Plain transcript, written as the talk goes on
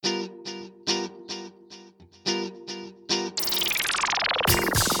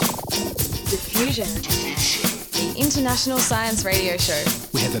Diffusion, the international science radio show.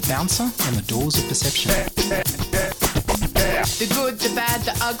 We have a bouncer on the doors of perception. The good, the bad,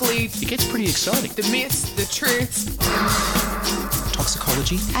 the ugly. It gets pretty exciting. The myths, the truths.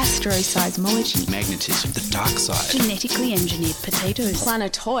 Toxicology. Astroseismology. Magnetism. The dark side. Genetically engineered potatoes.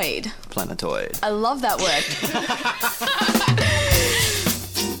 Planetoid. Planetoid. I love that word.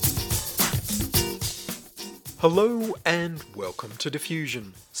 Hello and welcome to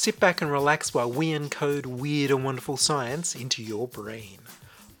Diffusion. Sit back and relax while we encode weird and wonderful science into your brain.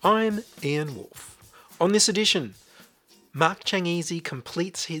 I'm Ian Wolfe. On this edition, Mark Changizi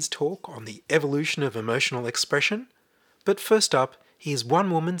completes his talk on the evolution of emotional expression, but first up, here's one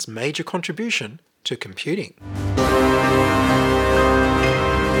woman's major contribution to computing.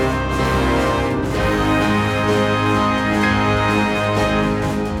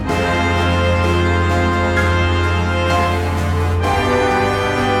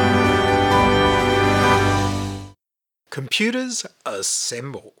 Computers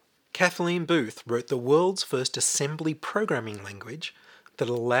assemble. Kathleen Booth wrote the world's first assembly programming language that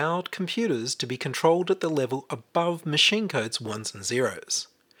allowed computers to be controlled at the level above machine code's ones and zeros.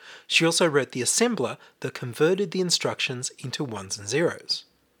 She also wrote the assembler that converted the instructions into ones and zeros.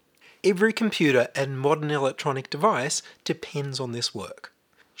 Every computer and modern electronic device depends on this work.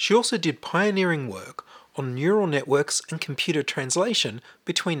 She also did pioneering work on neural networks and computer translation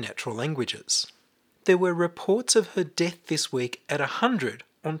between natural languages. There were reports of her death this week at 100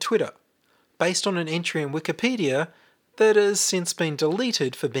 on Twitter, based on an entry in Wikipedia that has since been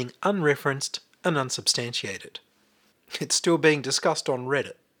deleted for being unreferenced and unsubstantiated. It's still being discussed on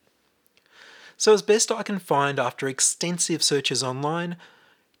Reddit. So as best I can find after extensive searches online,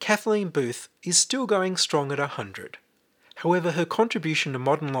 Kathleen Booth is still going strong at 100. However, her contribution to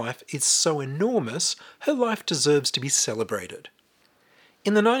modern life is so enormous, her life deserves to be celebrated.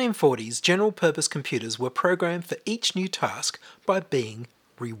 In the 1940s, general-purpose computers were programmed for each new task by being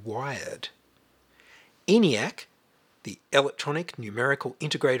rewired. ENIAC, the Electronic Numerical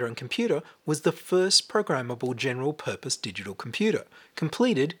Integrator and Computer, was the first programmable general-purpose digital computer,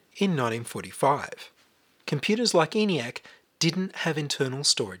 completed in 1945. Computers like ENIAC didn't have internal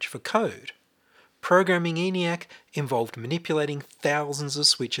storage for code. Programming ENIAC involved manipulating thousands of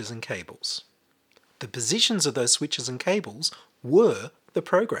switches and cables. The positions of those switches and cables were the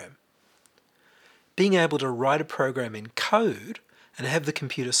program. Being able to write a program in code and have the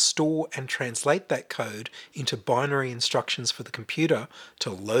computer store and translate that code into binary instructions for the computer to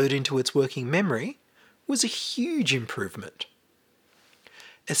load into its working memory was a huge improvement.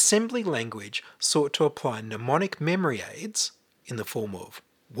 Assembly language sought to apply mnemonic memory aids, in the form of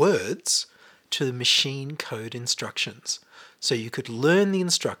words, to the machine code instructions, so you could learn the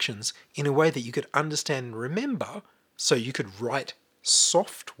instructions in a way that you could understand and remember, so you could write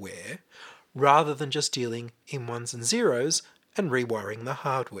software rather than just dealing in ones and zeros and rewiring the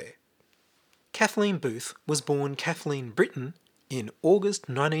hardware. Kathleen Booth was born Kathleen Britton in August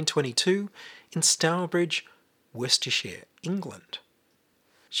 1922 in Stourbridge, Worcestershire, England.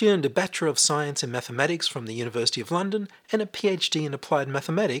 She earned a Bachelor of Science in Mathematics from the University of London and a PhD in Applied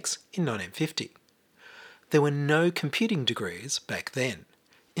Mathematics in 1950. There were no computing degrees back then.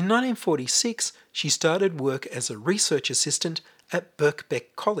 In 1946, she started work as a research assistant at Birkbeck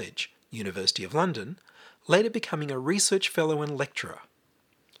College, University of London, later becoming a research fellow and lecturer.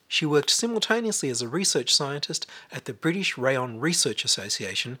 She worked simultaneously as a research scientist at the British Rayon Research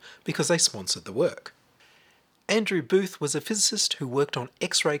Association because they sponsored the work. Andrew Booth was a physicist who worked on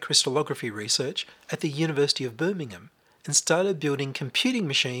X-ray crystallography research at the University of Birmingham and started building computing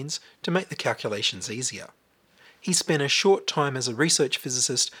machines to make the calculations easier. He spent a short time as a research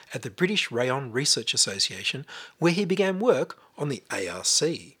physicist at the British Rayon Research Association, where he began work on the ARC,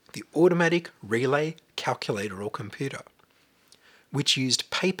 the Automatic Relay Calculator or Computer, which used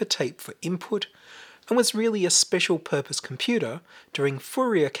paper tape for input and was really a special purpose computer doing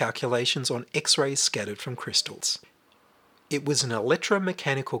Fourier calculations on X-rays scattered from crystals. It was an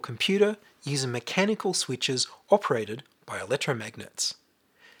electromechanical computer using mechanical switches operated by electromagnets.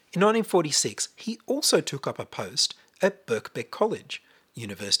 In 1946, he also took up a post at Birkbeck College,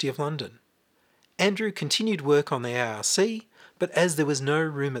 University of London. Andrew continued work on the ARC, but as there was no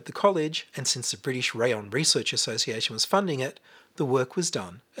room at the college, and since the British Rayon Research Association was funding it, the work was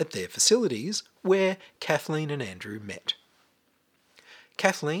done at their facilities, where Kathleen and Andrew met.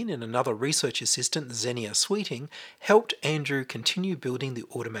 Kathleen and another research assistant, Xenia Sweeting, helped Andrew continue building the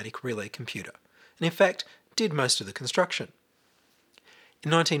automatic relay computer, and in fact did most of the construction. In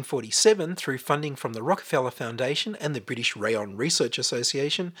 1947, through funding from the Rockefeller Foundation and the British Rayon Research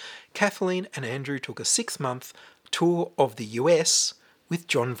Association, Kathleen and Andrew took a 6-month tour of the US with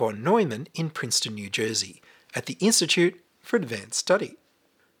John von Neumann in Princeton, New Jersey, at the Institute for Advanced Study.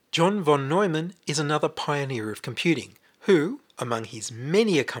 John von Neumann is another pioneer of computing who, among his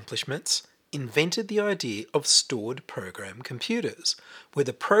many accomplishments, invented the idea of stored program computers, where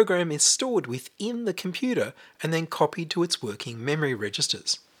the program is stored within the computer and then copied to its working memory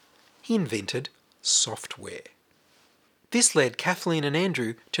registers. He invented software. This led Kathleen and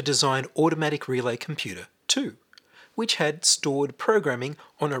Andrew to design Automatic Relay Computer 2, which had stored programming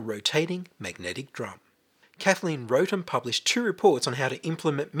on a rotating magnetic drum. Kathleen wrote and published 2 reports on how to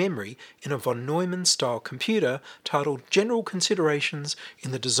implement memory in a von Neumann-style computer titled General Considerations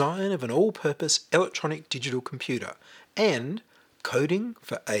in the Design of an All-Purpose Electronic Digital Computer and Coding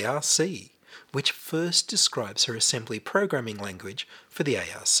for ARC, which first describes her assembly programming language for the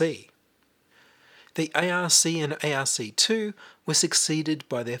ARC. The ARC and ARC2 were succeeded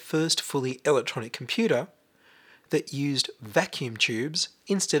by their first fully electronic computer that used vacuum tubes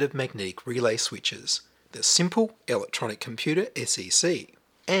instead of magnetic relay switches, the Simple Electronic Computer SEC,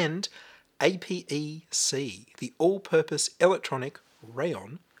 and APEC, the All-Purpose Electronic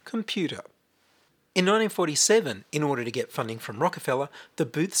Rayon Computer. In 1947, in order to get funding from Rockefeller, the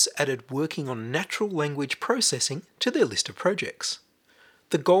Booths added working on natural language processing to their list of projects.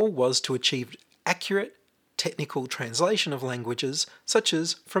 The goal was to achieve accurate technical translation of languages, such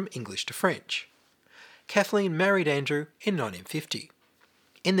as from English to French. Kathleen married Andrew in 1950.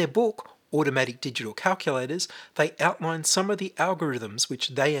 In their book, Automatic Digital Calculators, they outlined some of the algorithms which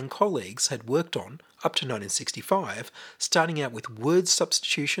they and colleagues had worked on up to 1965, starting out with word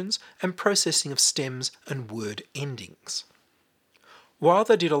substitutions and processing of stems and word endings. While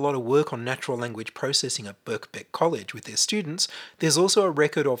they did a lot of work on natural language processing at Birkbeck College with their students, there's also a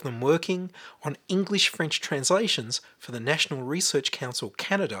record of them working on English-French translations for the National Research Council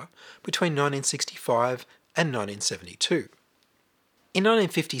Canada between 1965 and 1972. In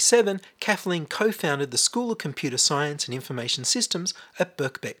 1957, Kathleen co-founded the School of Computer Science and Information Systems at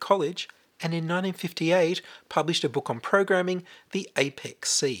Birkbeck College, and in 1958 published a book on programming, the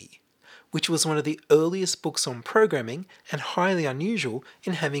APEC-C, which was one of the earliest books on programming and highly unusual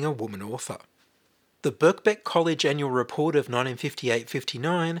in having a woman author. The Birkbeck College Annual Report of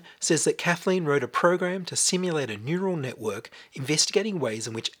 1958-59 says that Kathleen wrote a program to simulate a neural network investigating ways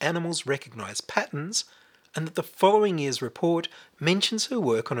in which animals recognise patterns, and that the following year's report mentions her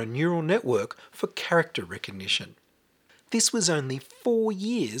work on a neural network for character recognition. This was only 4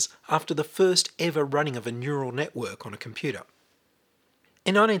 years after the first ever running of a neural network on a computer.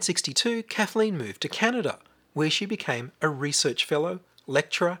 In 1962, Kathleen moved to Canada, where she became a research fellow,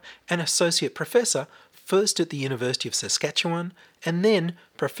 lecturer and associate professor, first at the University of Saskatchewan and then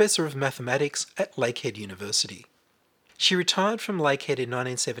professor of mathematics at Lakehead University. She retired from Lakehead in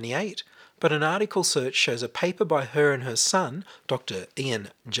 1978, but an article search shows a paper by her and her son, Dr. Ian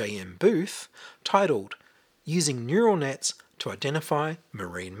J.M. Booth, titled Using Neural Nets to Identify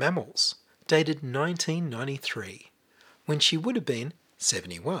Marine Mammals, dated 1993, when she would have been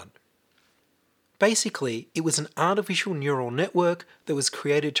 71. Basically, it was an artificial neural network that was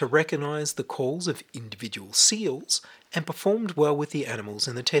created to recognise the calls of individual seals and performed well with the animals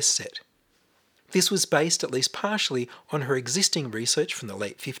in the test set. This was based at least partially on her existing research from the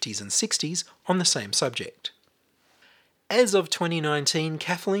late 50s and 60s on the same subject. As of 2019,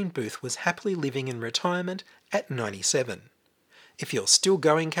 Kathleen Booth was happily living in retirement at 97. If you're still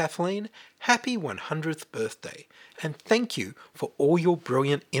going, Kathleen, happy 100th birthday, and thank you for all your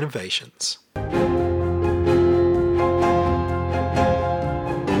brilliant innovations.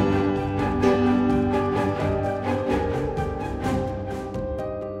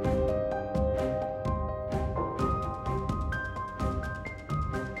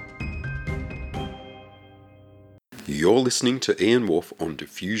 You're listening to Ian Wolfe on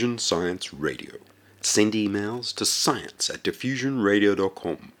Diffusion Science Radio. Send emails to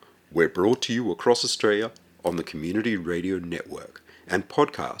science@diffusionradio.com. We're brought to you across Australia on the Community Radio Network and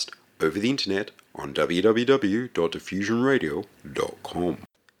podcast over the internet on www.diffusionradio.com.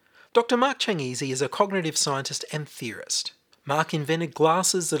 Dr. Mark Changizi is a cognitive scientist and theorist. Mark invented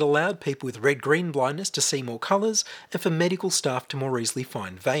glasses that allowed people with red-green blindness to see more colours and for medical staff to more easily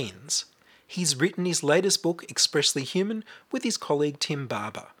find veins. He's written his latest book, Expressly Human, with his colleague Tim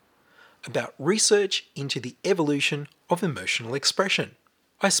Barber, about research into the evolution of emotional expression.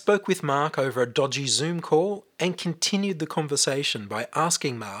 I spoke with Mark over a dodgy Zoom call and continued the conversation by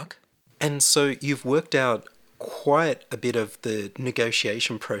asking Mark, and so you've worked out quite a bit of the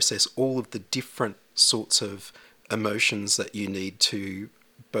negotiation process, all of the different sorts of emotions that you need to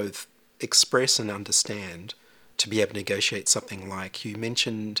both express and understand to be able to negotiate something like, you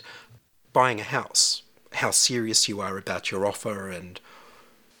mentioned buying a house, how serious you are about your offer and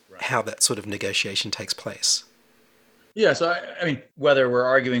how that sort of negotiation takes place. Yeah, so I mean, whether we're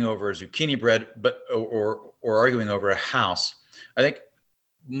arguing over a zucchini bread, or arguing over a house, I think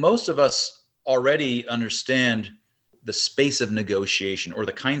most of us already understand the space of negotiation or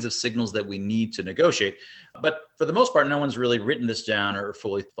the kinds of signals that we need to negotiate. But for the most part, no one's really written this down or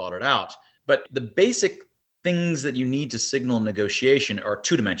fully thought it out. But the basic things that you need to signal negotiation are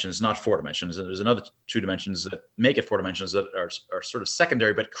 2 dimensions, not 4 dimensions. And there's another 2 dimensions that make it 4 dimensions that are sort of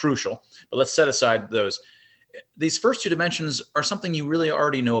secondary but crucial. But let's set aside those. These first 2 dimensions are something you really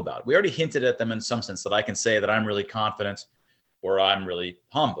already know about. We already hinted at them in some sense, that I can say that I'm really confident or I'm really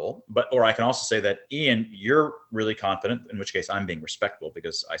humble, or I can also say that, Ian, you're really confident, in which case I'm being respectful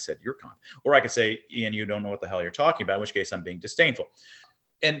because I said you're confident. Or I could say, Ian, you don't know what the hell you're talking about, in which case I'm being disdainful.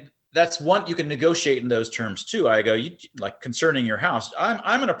 And that's one, you can negotiate in those terms too. I go, like concerning your house,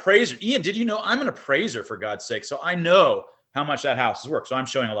 I'm an appraiser. Ian, did you know I'm an appraiser, for God's sake? So I know how much that house is worth. So I'm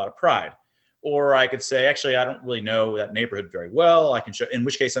showing a lot of pride. Or I could say, actually, I don't really know that neighborhood very well. I can show, in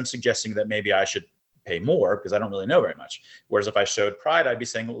which case I'm suggesting that maybe I should pay more because I don't really know very much. Whereas if I showed pride, I'd be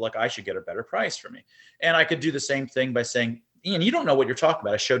saying, well, look, I should get a better price for me. And I could do the same thing by saying, Ian, you don't know what you're talking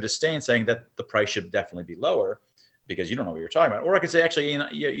about. I show disdain, saying that the price should definitely be lower because you don't know what you're talking about. Or I could say, actually, Ian,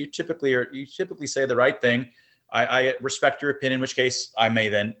 you typically say the right thing. I respect your opinion, in which case I may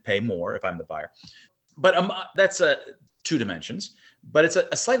then pay more if I'm the buyer. But that's 2 dimensions. But it's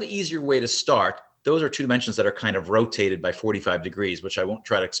a slightly easier way to start. Those are 2 dimensions that are kind of rotated by 45 degrees, which I won't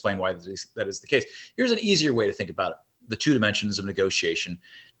try to explain why that is the case. Here's an easier way to think about it, the 2 dimensions of negotiation.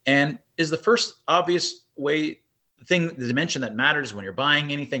 And is the first obvious way, the dimension that matters when you're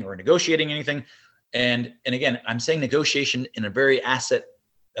buying anything or negotiating anything. And again, I'm saying negotiation in a very asset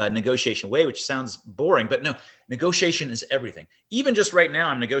negotiation way, which sounds boring, but no, negotiation is everything. Even just right now,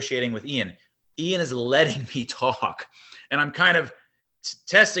 I'm negotiating with Ian. Ian is letting me talk. And I'm kind of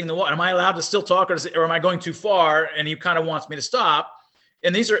testing the water. Am I allowed to still talk, or am I going too far? And he kind of wants me to stop.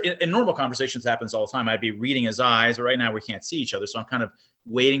 And these are in normal conversations, happens all the time. I'd be reading his eyes, but right now we can't see each other. So I'm kind of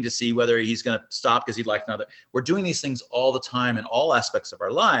waiting to see whether he's going to stop because he'd like another. We're doing these things all the time in all aspects of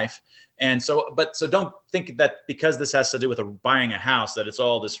our life. And so don't think that because this has to do with buying a house, that it's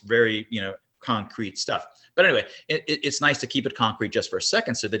all this very, concrete stuff. But anyway, it's nice to keep it concrete just for a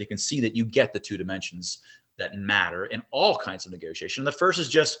second so that you can see that you get the 2 dimensions that matter in all kinds of negotiation. The first is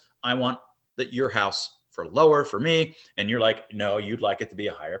just, I want your house for lower for me. And you're like, no, you'd like it to be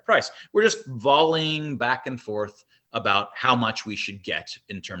a higher price. We're just volleying back and forth about how much we should get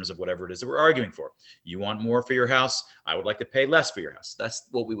in terms of whatever it is that we're arguing for. You want more for your house. I would like to pay less for your house. That's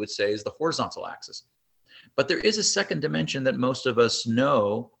what we would say is the horizontal axis. But there is a second dimension that most of us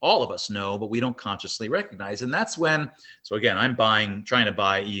know, all of us know, but we don't consciously recognize. And that's when, so again, I'm trying to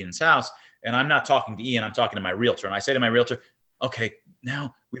buy Ian's house. And I'm not talking to Ian, I'm talking to my realtor. And I say to my realtor, okay,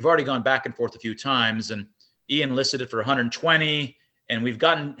 now we've already gone back and forth a few times and Ian listed it for 120 and we've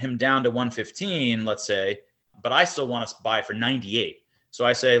gotten him down to 115, let's say, but I still want to buy for 98. So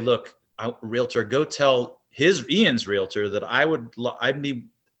I say, look, realtor, go tell Ian's realtor that I'd be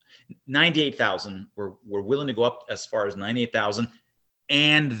 98,000. We're willing to go up as far as 98,000.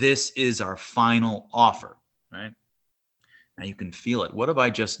 And this is our final offer, right? Now you can feel it. What have I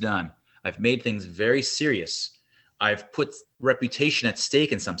just done? I've made things very serious. I've put reputation at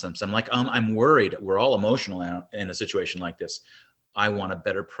stake in some sense. I'm like, I'm worried. We're all emotional in a situation like this. I want a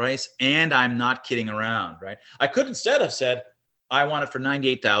better price, and I'm not kidding around, right? I could instead have said, I want it for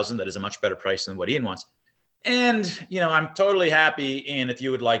 98,000. That is a much better price than what Ian wants. And, I'm totally happy, Ian, if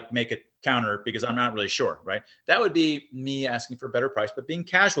you would make it counter because I'm not really sure, right? That would be me asking for a better price, but being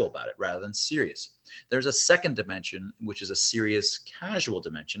casual about it rather than serious. There's a second dimension, which is a serious, casual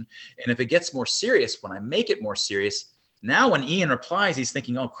dimension. And if it gets more serious, when I make it more serious, now when Ian replies, he's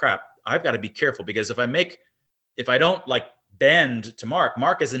thinking, oh crap, I've got to be careful because if I don't bend to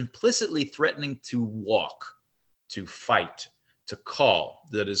Mark is implicitly threatening to walk, to fight, to call.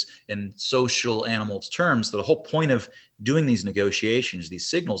 That is, in social animals terms, the whole point of doing these negotiations, these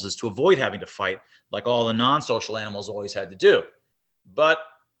signals, is to avoid having to fight like all the non-social animals always had to do. But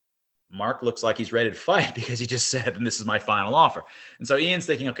Mark looks like he's ready to fight because he just said, and this is my final offer. And so Ian's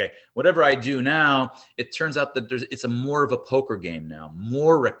thinking, okay, whatever I do now, it turns out that it's a more of a poker game now,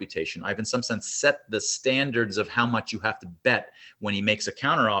 more reputation. I've in some sense set the standards of how much you have to bet when he makes a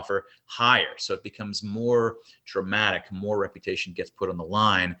counteroffer higher. So it becomes more dramatic, more reputation gets put on the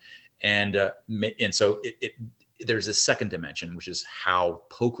line. And so there's a second dimension, which is how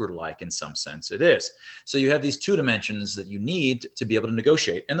poker-like in some sense it is. So you have these 2 dimensions that you need to be able to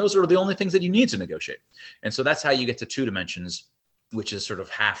negotiate. And those are the only things that you need to negotiate. And so that's how you get to 2 dimensions, which is sort of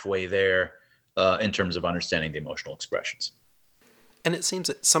halfway there in terms of understanding the emotional expressions. And it seems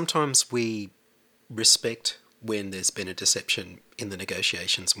that sometimes we respect when there's been a deception in the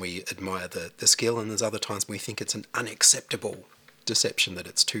negotiations and we admire the skill, and there's other times we think it's an unacceptable deception, that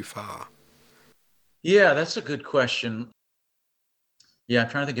it's too far. Yeah, that's a good question. Yeah, I'm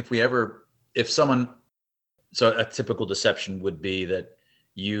trying to think so a typical deception would be that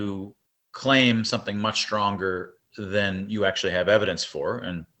you claim something much stronger than you actually have evidence for,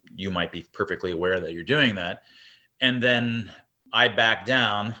 and you might be perfectly aware that you're doing that. And then I back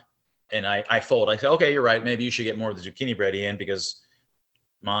down and I fold. I say, okay, you're right. Maybe you should get more of the zucchini bread in because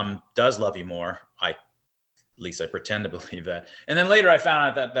mom does love you more. At least I pretend to believe that. And then later I found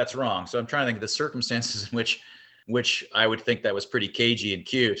out that that's wrong. So I'm trying to think of the circumstances in which I would think that was pretty cagey and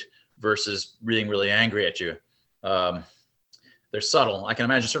cute versus being really angry at you. They're subtle. I can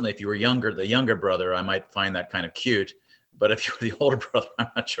imagine certainly if you were the younger brother, I might find that kind of cute. But if you were the older brother, I'm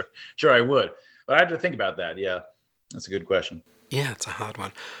not sure I would. But I had to think about that. Yeah, that's a good question. Yeah, it's a hard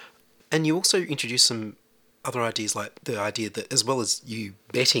one. And you also introduced some other ideas, like the idea that as well as you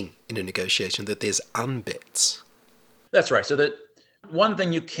betting in a negotiation, that there's unbets. That's right. So that one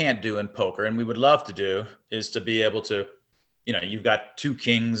thing you can't do in poker, and we would love to do, is to be able to, you've got two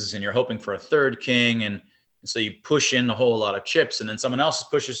kings and you're hoping for a third king, and so you push in a whole lot of chips, and then someone else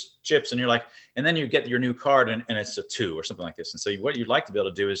pushes chips, and you're like, and then you get your new card, and it's a 2 or something like this. And so what you'd like to be able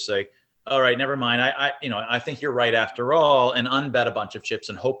to do is say, all right, never mind. I think you're right after all, and unbet a bunch of chips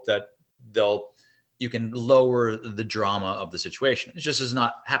and hope that you can lower the drama of the situation. It just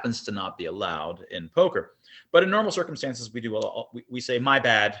happens to not be allowed in poker. But in normal circumstances, we say my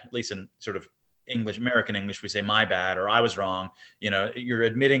bad, at least in sort of American English, we say my bad, or I was wrong. You're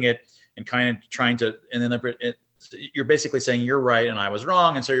admitting it and kind of trying to, and then you're basically saying you're right and I was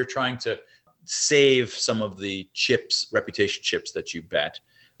wrong. And so you're trying to save some of the reputation chips that you bet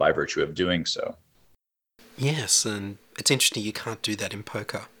by virtue of doing so. Yes, and it's interesting you can't do that in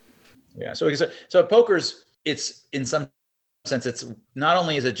poker. Yeah, so poker's, it's in some sense, it's not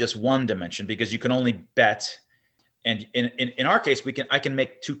only is it just one dimension because you can only bet, and in our case I can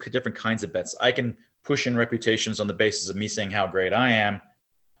make two different kinds of bets. I can push in reputations on the basis of me saying how great I am,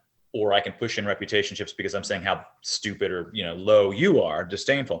 or I can push in reputation chips because I'm saying how stupid or low you are,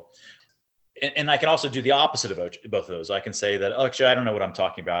 disdainful. And I can also do the opposite of both of those. I can say that, actually, I don't know what I'm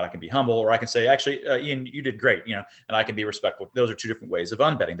talking about. I can be humble, or I can say, actually, Ian, you did great, and I can be respectful. Those are two different ways of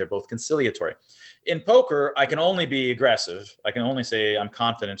unbetting. They're both conciliatory. In poker, I can only be aggressive. I can only say I'm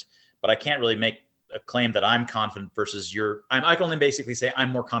confident, but I can't really make a claim that I'm confident versus I can only basically say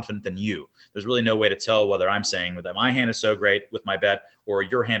I'm more confident than you. There's really no way to tell whether I'm saying that my hand is so great with my bet or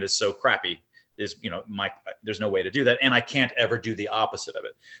your hand is so crappy. There's no way to do that, and I can't ever do the opposite of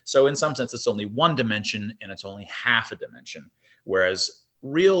it. So in some sense, it's only one dimension, and it's only half a dimension. Whereas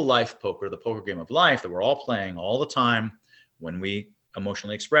real life poker, the poker game of life that we're all playing all the time, when we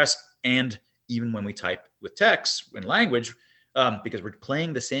emotionally express, and even when we type with text in language, because we're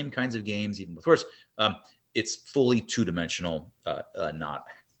playing the same kinds of games, even with words, it's fully two-dimensional, not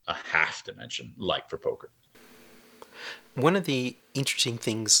a half dimension like for poker. One of the interesting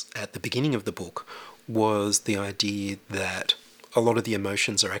things at the beginning of the book was the idea that a lot of the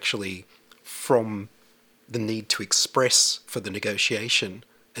emotions are actually from the need to express for the negotiation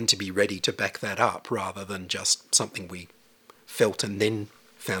and to be ready to back that up, rather than just something we felt and then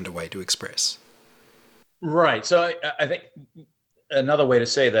found a way to express. Right. So I think another way to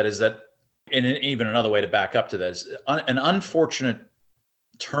say that is that, and even another way to back up to that is an unfortunate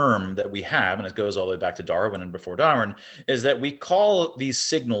term that we have, and it goes all the way back to Darwin and before Darwin, is that we call these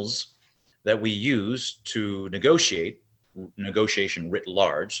signals that we use to negotiation writ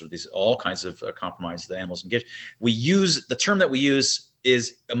large, so these all kinds of compromises that animals engage, the term that we use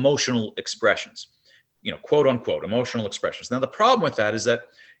is emotional expressions, quote unquote emotional expressions. Now the problem with that is that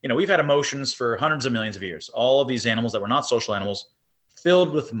we've had emotions for hundreds of millions of years. All of these animals that were not social animals,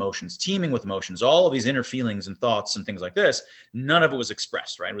 filled with emotions, teeming with emotions, all of these inner feelings and thoughts and things like this, none of it was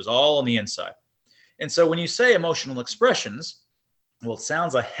expressed, right? It was all on the inside. And so when you say emotional expressions, well, it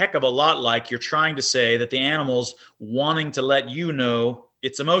sounds a heck of a lot like you're trying to say that the animal's wanting to let you know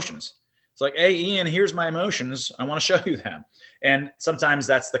its emotions. It's like, hey, Ian, here's my emotions. I want to show you them. And sometimes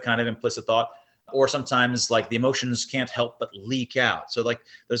that's the kind of implicit thought, or sometimes like the emotions can't help but leak out. So like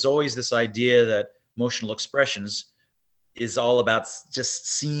there's always this idea that emotional expressions is all about just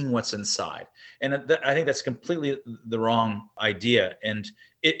seeing what's inside. And I think that's completely the wrong idea. And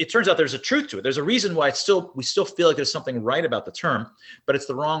it turns out there's a truth to it. There's a reason why we still feel like there's something right about the term, but it's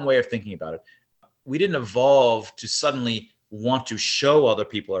the wrong way of thinking about it. We didn't evolve to suddenly want to show other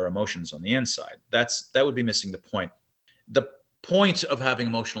people our emotions on the inside. That would be missing the point. The point of having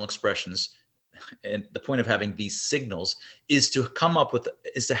emotional expressions, and the point of having these signals is to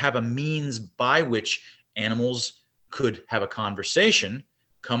have a means by which animals could have a conversation,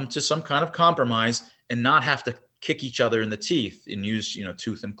 come to some kind of compromise, and not have to kick each other in the teeth and use,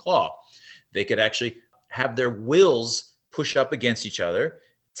 tooth and claw. They could actually have their wills push up against each other,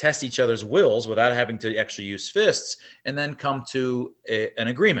 test each other's wills without having to actually use fists, and then come to an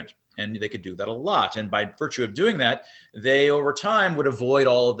agreement. And they could do that a lot. And by virtue of doing that, they over time would avoid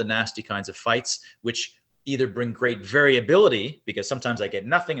all of the nasty kinds of fights, which either bring great variability, because sometimes I get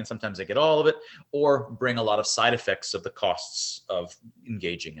nothing and sometimes I get all of it, or bring a lot of side effects of the costs of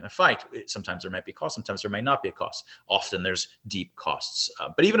engaging in a fight. Sometimes there might be costs, sometimes there may not be a cost. Often there's deep costs.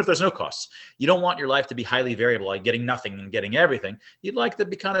 But even if there's no costs, you don't want your life to be highly variable, like getting nothing and getting everything. You'd like to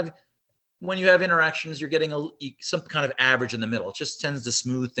be kind of, when you have interactions, you're getting some kind of average in the middle. It just tends to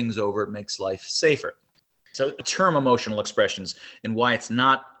smooth things over. It makes life safer. So the term emotional expressions, and why it's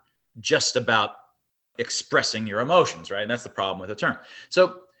not just about expressing your emotions, right? And that's the problem with the term.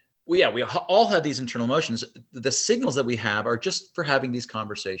 So we all have these internal emotions. The signals that we have are just for having these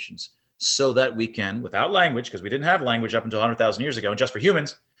conversations so that we can, without language, because we didn't have language up until 100,000 years ago, and just for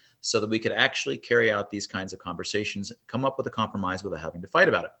humans, so that we could actually carry out these kinds of conversations, come up with a compromise without having to fight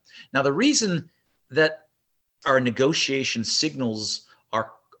about it. Now, the reason that our negotiation signals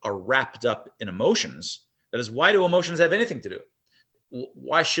are wrapped up in emotions, that is, why do emotions have anything to do?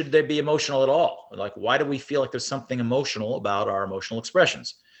 Why should they be emotional at all? Like, why do we feel like there's something emotional about our emotional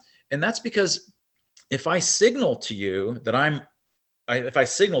expressions? And that's because if I signal to you that if I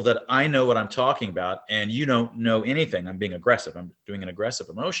signal that I know what I'm talking about and you don't know anything, I'm being aggressive, I'm doing an aggressive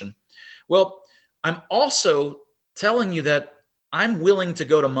emotion. Well, I'm also telling you that I'm willing to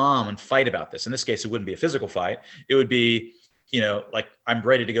go to mom and fight about this. In this case, it wouldn't be a physical fight. It would be, like I'm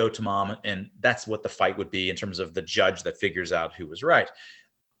ready to go to mom, and that's what the fight would be in terms of the judge that figures out who was right.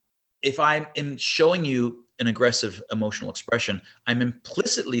 If I am showing you an aggressive emotional expression, I'm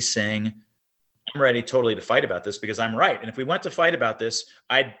implicitly saying, I'm ready totally to fight about this because I'm right. And if we went to fight about this,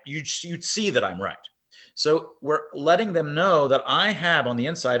 you'd see that I'm right. So we're letting them know that I have on the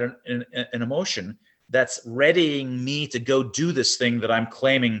inside an emotion that's readying me to go do this thing that I'm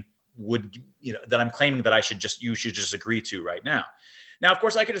claiming you should just agree to right now. Now, of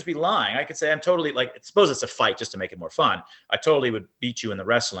course, I could just be lying. I could say I'm totally suppose it's a fight just to make it more fun. I totally would beat you in the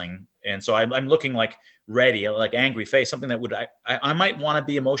wrestling. And so I'm looking like ready, like angry face, something that I might want to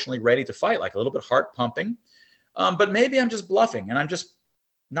be emotionally ready to fight, like a little bit heart pumping. But maybe I'm just bluffing and I'm just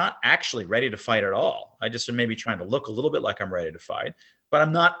not actually ready to fight at all. I just am maybe trying to look a little bit like I'm ready to fight, but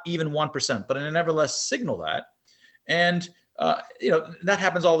I'm not even 1%, but I nevertheless signal that. And, that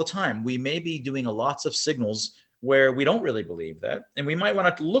happens all the time. We may be doing lots of signals where we don't really believe that. And we might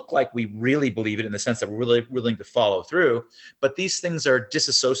want to look like we really believe it in the sense that we're really willing to follow through. But these things are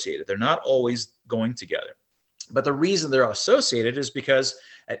disassociated. They're not always going together. But the reason they're associated is because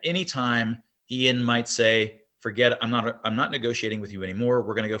at any time, Ian might say, forget it, I'm not negotiating with you anymore.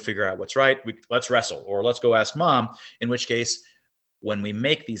 We're going to go figure out what's right. Let's wrestle, or let's go ask mom, in which case, when we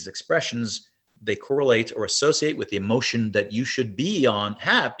make these expressions, they correlate or associate with the emotion that you should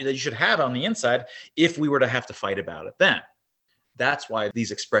have on the inside if we were to have to fight about it then. That's why these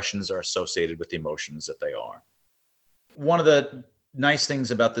expressions are associated with the emotions that they are. One of the nice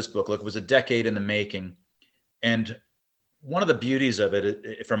things about this book, look, it was a decade in the making. And one of the beauties of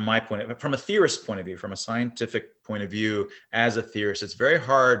it, from a theorist's point of view, from a scientific point of view, as a theorist, it's very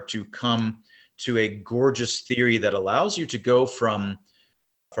hard to come to a gorgeous theory that allows you to go from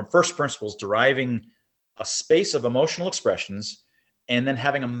first principles, deriving a space of emotional expressions, and then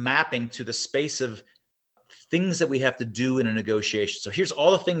having a mapping to the space of things that we have to do in a negotiation. So here's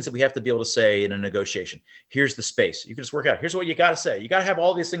all the things that we have to be able to say in a negotiation. Here's the space. You can just work out. Here's what you got to say. You got to have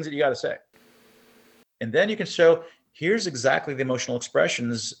all these things that you got to say. And then you can show, here's exactly the emotional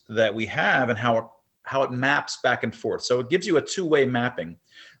expressions that we have and how it maps back and forth. So it gives you a two-way mapping,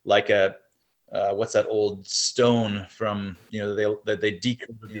 like what's that old stone from, they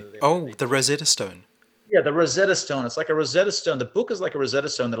decode. The Rosetta Stone. Yeah, the Rosetta Stone. It's like a Rosetta Stone. The book is like a Rosetta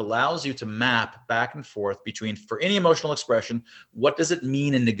Stone that allows you to map back and forth between, for any emotional expression, what does it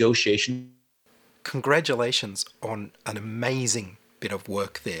mean in negotiation? Congratulations on an amazing bit of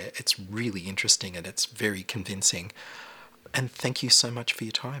work there. It's really interesting and it's very convincing. And thank you so much for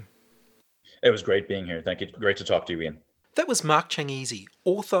your time. It was great being here. Thank you. Great to talk to you, Ian. That was Mark Changizi,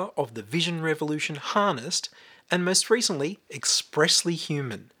 author of The Vision Revolution Harnessed, and most recently, Expressly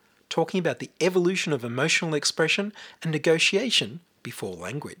Human, talking about the evolution of emotional expression and negotiation before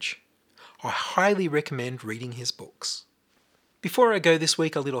language. I highly recommend reading his books. Before I go this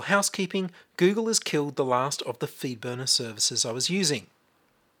week, a little housekeeping. Google has killed the last of the FeedBurner services I was using.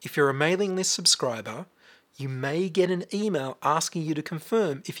 If you're a mailing list subscriber, you may get an email asking you to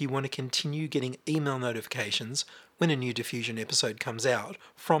confirm if you want to continue getting email notifications when a new Diffusion episode comes out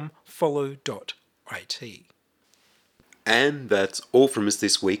from follow.it. And that's all from us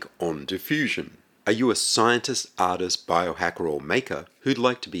this week on Diffusion. Are you a scientist, artist, biohacker, or maker who'd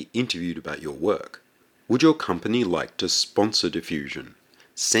like to be interviewed about your work? Would your company like to sponsor Diffusion?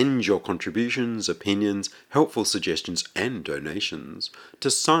 Send your contributions, opinions, helpful suggestions, and donations to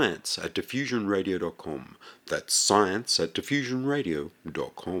science@diffusionradio.com. That's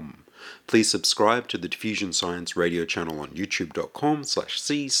science@diffusionradio.com. Please subscribe to the Diffusion Science Radio channel on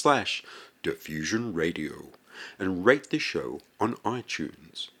youtube.com/c/diffusionradio and rate the show on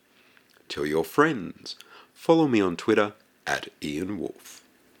iTunes. Tell your friends. Follow me on Twitter @IanWolf.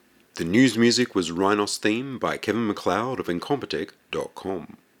 The news music was Rhinos Theme by Kevin MacLeod of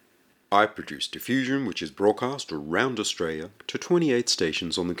Incompetech.com. I produce Diffusion, which is broadcast around Australia to 28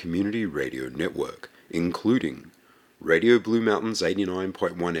 stations on the Community Radio Network, including Radio Blue Mountains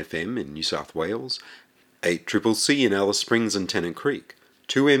 89.1 FM in New South Wales, 8CCC in Alice Springs and Tennant Creek,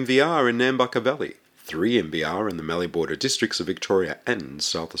 2MVR in Nambucca Valley, 3MVR in the Mallee Border districts of Victoria and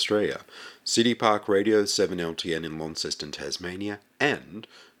South Australia, City Park Radio 7LTN in Launceston, Tasmania, and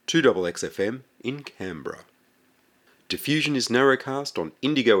 2XXFM in Canberra. Diffusion is narrowcast on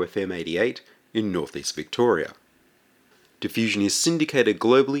Indigo FM 88 in northeast Victoria. Diffusion is syndicated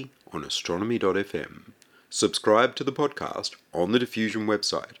globally on astronomy.fm. Subscribe to the podcast on the Diffusion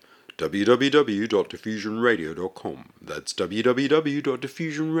website, www.diffusionradio.com. That's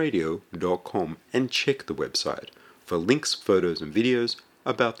www.diffusionradio.com, and check the website for links, photos, and videos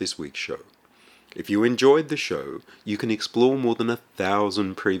about this week's show. If you enjoyed the show, you can explore more than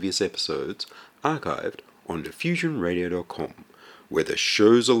 1,000 previous episodes archived on diffusionradio.com, where the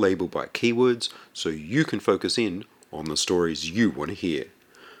shows are labeled by keywords so you can focus in on the stories you want to hear.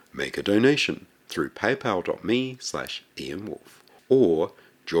 Make a donation through paypal.me/IanWolf or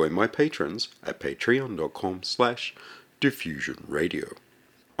join my patrons at patreon.com/diffusionradio.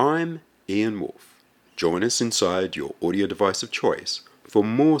 I'm Ian Wolf. Join us inside your audio device of choice for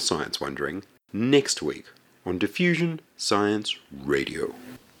more science wondering next week on Diffusion Science Radio.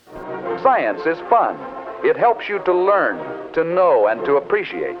 Science is fun. It helps you to learn, to know, and to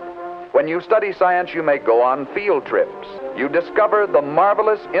appreciate. When you study science, you may go on field trips. You discover the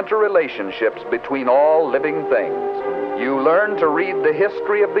marvelous interrelationships between all living things. You learn to read the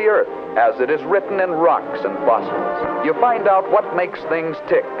history of the Earth as it is written in rocks and fossils. You find out what makes things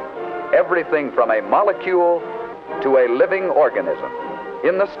tick, everything from a molecule to a living organism.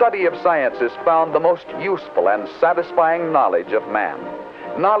 In the study of science is found the most useful and satisfying knowledge of man.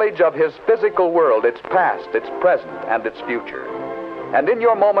 Knowledge of his physical world, its past, its present, and its future. And in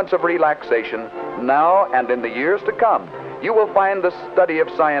your moments of relaxation, now and in the years to come, you will find the study of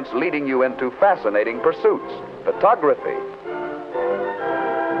science leading you into fascinating pursuits. Photography,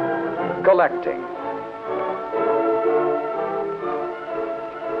 collecting.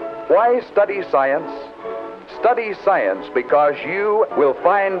 Why study science? Study science because you will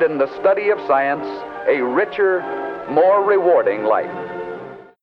find in the study of science a richer, more rewarding life.